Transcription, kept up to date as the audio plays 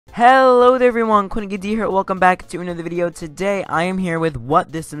Hello there everyone, Coolnickyd here, welcome back to another video. Today I am here with what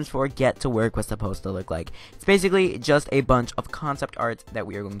The Sims 4 Get to Work was supposed to look like. It's basically just a bunch of concept art that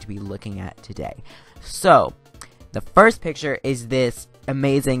we are going to be looking at today. So, the first picture is this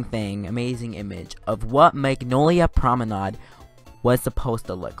amazing image of what Magnolia Promenade was supposed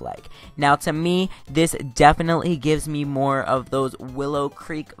to look like. Now to me, this definitely gives me more of those Willow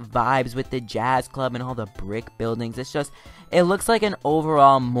Creek vibes with the jazz club and all the brick buildings. It looks like an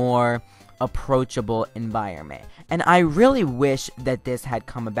overall more approachable environment. And I really wish that this had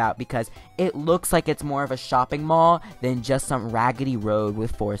come about because it looks like it's more of a shopping mall than just some raggedy road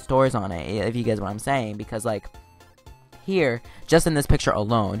with 4 stores on it, if you guys know what I'm saying. Because like here, just in this picture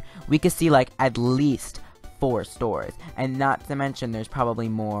alone, we could see like at least 4 stores, and not to mention there's probably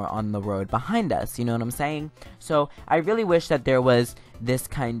more on the road behind us, you know what I'm saying? So I really wish that there was this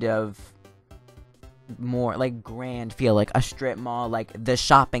kind of more like grand feel, like a strip mall, like the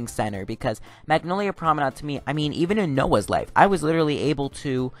shopping center, because Magnolia Promenade to me, I mean, even in Noah's life, I was literally able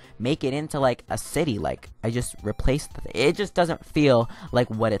to make it into like a city. Like I just replaced it just doesn't feel like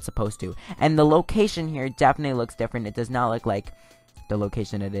what it's supposed to. And the location here definitely looks different. It does not look like the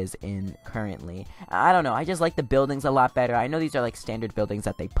location it is in currently. I don't know, I just like the buildings a lot better. I know these are like standard buildings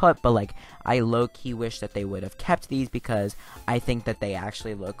that they put, but like I low-key wish that they would have kept these because I think that they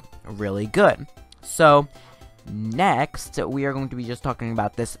actually look really good. So next we are going to be just talking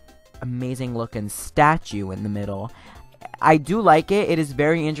about this amazing looking statue in the middle. I do like it. It is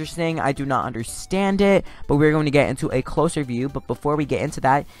very interesting. I do not understand it, but we're going to get into a closer view. But before we get into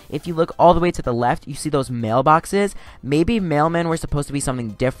that, if you look all the way to the left, you see those mailboxes. Maybe mailmen were supposed to be something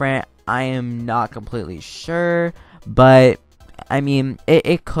different. I am not completely sure, but I mean,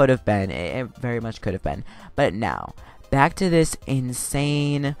 it could have been. It very much could have been. But now, back to this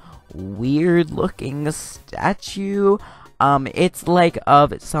insane, weird-looking statue. It's like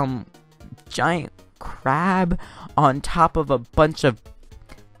of some giant crab on top of a bunch of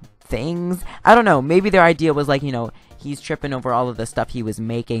things. I don't know, maybe their idea was like, you know, he's tripping over all of the stuff he was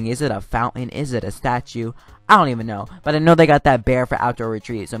making. Is it a fountain? Is it a statue? I don't even know, but I know they got that bear for outdoor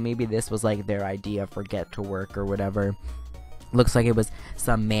retreat, so maybe this was like their idea for Get to Work or whatever. Looks like it was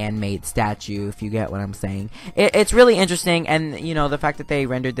some man-made statue, if you get what I'm saying. It's really interesting, and you know, the fact that they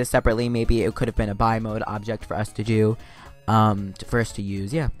rendered this separately, maybe it could have been a buy mode object for us to do, for us to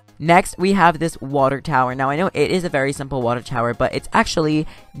use, yeah. Next, we have this water tower. Now, I know it is a very simple water tower, but it's actually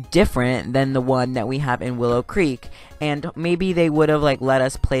different than the one that we have in Willow Creek. And maybe they would have, like, let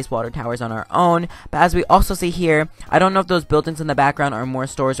us place water towers on our own. But as we also see here, I don't know if those buildings in the background are more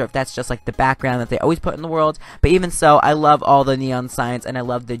stores or if that's just, like, the background that they always put in the world. But even so, I love all the neon signs, and I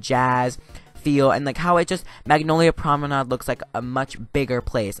love the jazz feel, and like how it just Magnolia Promenade looks like a much bigger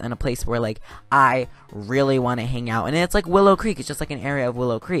place, and a place where like I really want to hang out. And it's like Willow Creek, it's just like an area of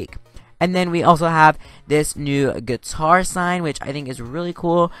Willow Creek. And then we also have this new guitar sign, which I think is really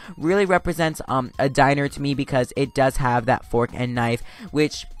cool. Really represents a diner to me because it does have that fork and knife,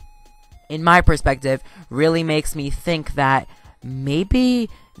 which in my perspective really makes me think that maybe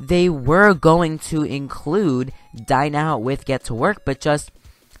they were going to include Dine Out with Get to Work, but just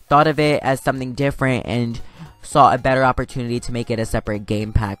thought of it as something different and saw a better opportunity to make it a separate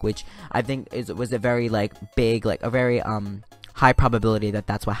game pack, which I think was a very like big, like a very high probability that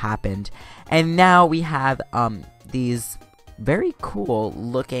that's what happened. And now we have these very cool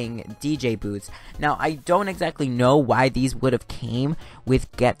looking DJ booths. Now I don't exactly know why these would have came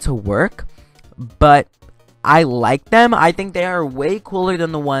with Get to Work, but I like them. I think they are way cooler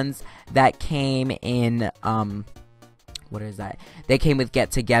than the ones that came in what is that? They came with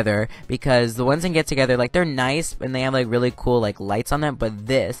Get Together, because the ones in Get Together, like, they're nice, and they have, like, really cool, like, lights on them, but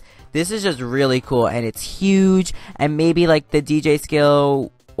this is just really cool, and it's huge, and maybe, like, the DJ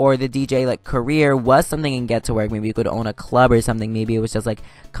skill or the DJ, like, career was something in Get to Work. Maybe you could own a club or something. Maybe it was just, like,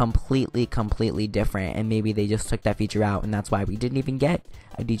 completely different, and maybe they just took that feature out, and that's why we didn't even get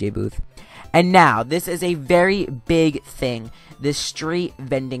a DJ booth. And now, this is a very big thing, the street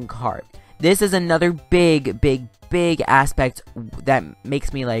vending cart. This is another big aspect that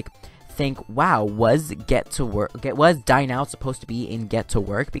makes me like think, wow, was Dine Out supposed to be in Get to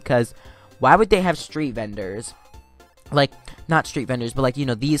Work? Because why would they have street vendors? Like, not street vendors, but like, you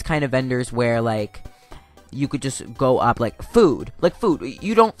know, these kind of vendors where like you could just go up, like food.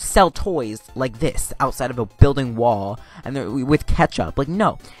 You don't sell toys like this outside of a building wall and with ketchup. Like,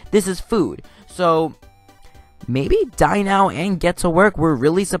 no, this is food. So maybe Dine Out and Get to Work were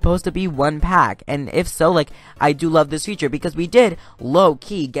really supposed to be one pack, and if so, like, I do love this feature because we did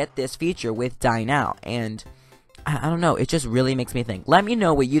low-key get this feature with Dine Out, and I don't know, it just really makes me think. Let me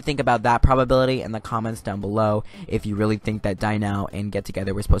know what you think about that probability in the comments down below, if you really think that Die Now and Get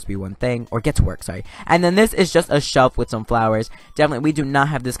Together were supposed to be one thing, or Get to Work, sorry. And then this is just a shelf with some flowers. Definitely, we do not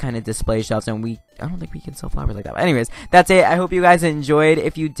have this kind of display shelves, and I don't think we can sell flowers like that. But anyways, that's it. I hope you guys enjoyed.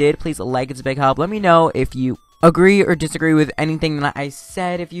 If you did, please like, it's a big help. Let me know if you agree or disagree with anything that I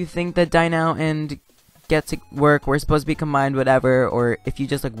said, if you think that Die Now and Get to Work were supposed to be combined, whatever, or if you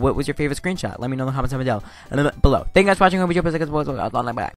just like, what was your favorite screenshot? Let me know in the comments down below. Thank you guys for watching. I hope you enjoyed. Bye.